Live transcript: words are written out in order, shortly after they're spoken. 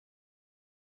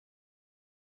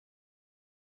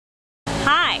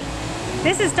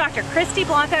This is Dr. Christy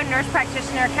Blanco, nurse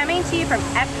practitioner, coming to you from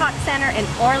Epcot Center in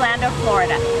Orlando,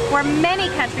 Florida, where many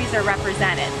countries are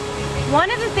represented. One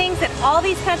of the things that all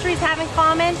these countries have in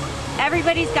common,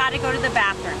 everybody's got to go to the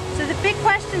bathroom. So the big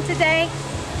question today,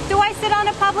 do I sit on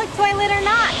a public toilet or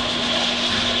not?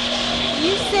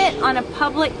 You sit on a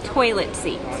public toilet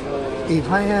seat.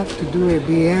 If I have to do a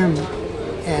BM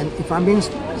and if I'm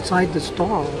inside the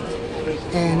stall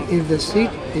and if the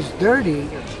seat is dirty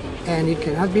and it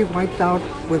cannot be wiped out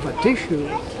with a tissue,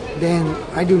 then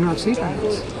I do not sit on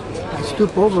it. I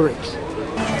stoop over it.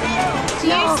 Do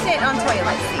you sit on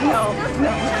toilet seats? No.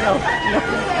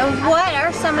 And what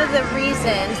are some of the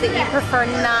reasons that you prefer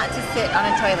not to sit on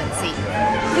a toilet seat?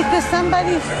 Because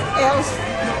somebody else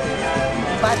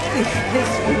but is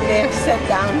there, sit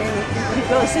down and it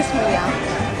grosses me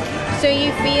out. So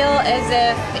you feel as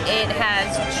if it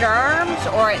has germs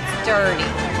or it's dirty?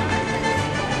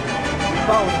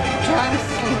 Both germs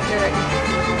and dirty.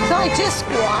 So I just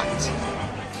squat.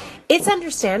 It's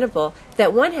understandable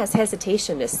that one has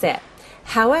hesitation to sit.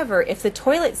 However, if the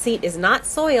toilet seat is not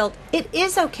soiled, it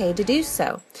is okay to do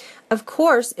so. Of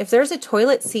course, if there's a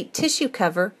toilet seat tissue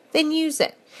cover, then use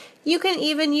it. You can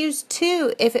even use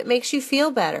two if it makes you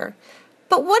feel better.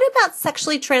 But what about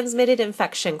sexually transmitted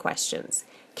infection questions?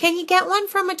 Can you get one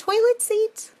from a toilet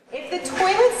seat? If the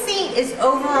toilet seat is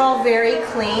overall very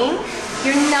clean,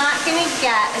 you're not going to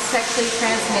get a sexually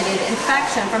transmitted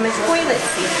infection from a toilet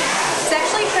seat.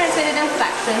 Sexually transmitted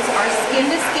infections are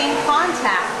skin-to-skin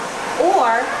contact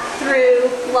or through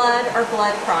blood or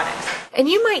blood products. And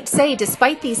you might say,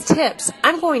 despite these tips,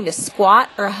 I'm going to squat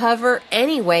or hover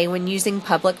anyway when using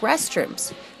public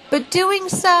restrooms. But doing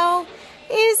so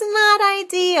is not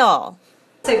ideal.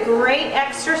 It's a great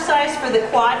exercise for the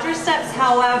quadriceps,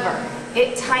 however,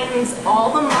 it tightens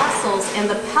all the muscles in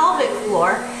the pelvic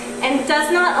floor and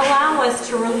does not allow us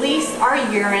to release our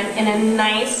urine in a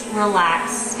nice,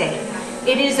 relaxed state.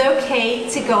 It is okay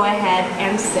to go ahead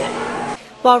and sit.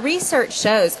 While research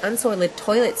shows unsoiled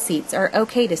toilet seats are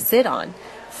okay to sit on,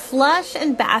 flush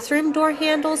and bathroom door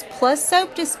handles plus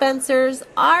soap dispensers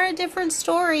are a different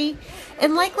story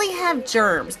and likely have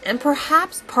germs and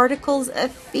perhaps particles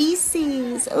of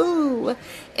feces. Ooh.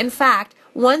 In fact,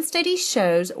 one study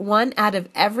shows 1 out of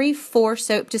every 4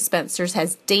 soap dispensers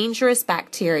has dangerous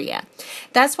bacteria.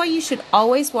 That's why you should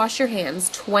always wash your hands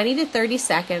 20 to 30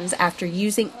 seconds after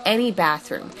using any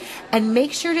bathroom. And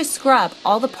make sure to scrub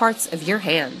all the parts of your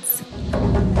hands.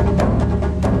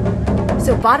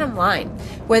 So bottom line,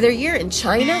 whether you're in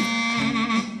China,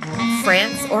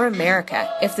 France, or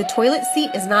America, if the toilet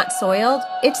seat is not soiled,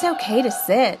 it's okay to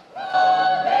sit.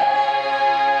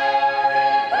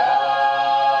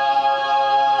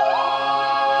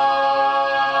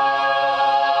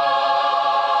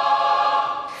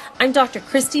 I'm Dr.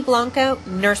 Christy Blanco,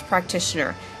 nurse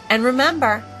practitioner. And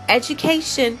remember,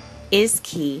 education is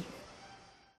key.